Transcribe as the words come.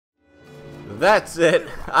That's it.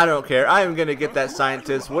 I don't care. I am going to get that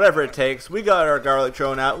scientist, whatever it takes. We got our garlic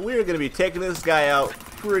drone out. We're going to be taking this guy out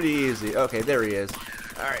pretty easy. Okay, there he is.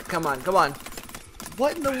 Alright, come on, come on.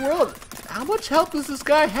 What in the world? How much health does this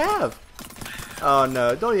guy have? Oh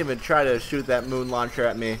no, don't even try to shoot that moon launcher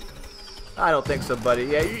at me. I don't think so, buddy.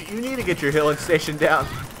 Yeah, you need to get your healing station down.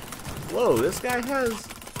 Whoa, this guy has...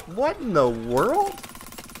 What in the world?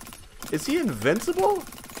 Is he invincible?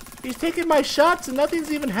 He's taking my shots and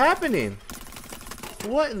nothing's even happening.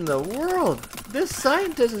 What in the world? This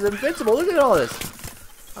scientist is invincible. Look at all this.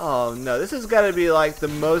 Oh no, this has got to be like the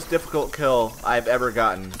most difficult kill I've ever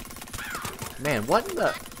gotten. Man, what in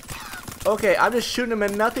the... Okay, I'm just shooting him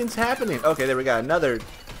and nothing's happening. Okay, there we got another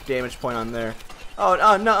damage point on there. Oh,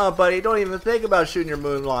 nuh-uh, buddy. Don't even think about shooting your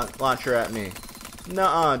moon launcher at me.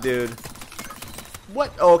 Nuh-uh, dude.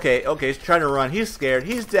 What? Okay, he's trying to run. He's scared.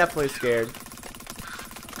 He's definitely scared.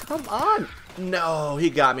 Come on. No, he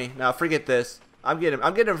got me. Now, forget this. I'm getting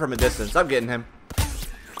him from a distance. I'm getting him.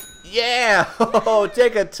 Yeah! Oh,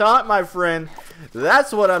 take a taunt, my friend.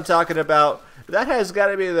 That's what I'm talking about. That has got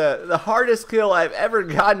to be the hardest kill I've ever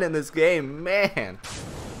gotten in this game. Man.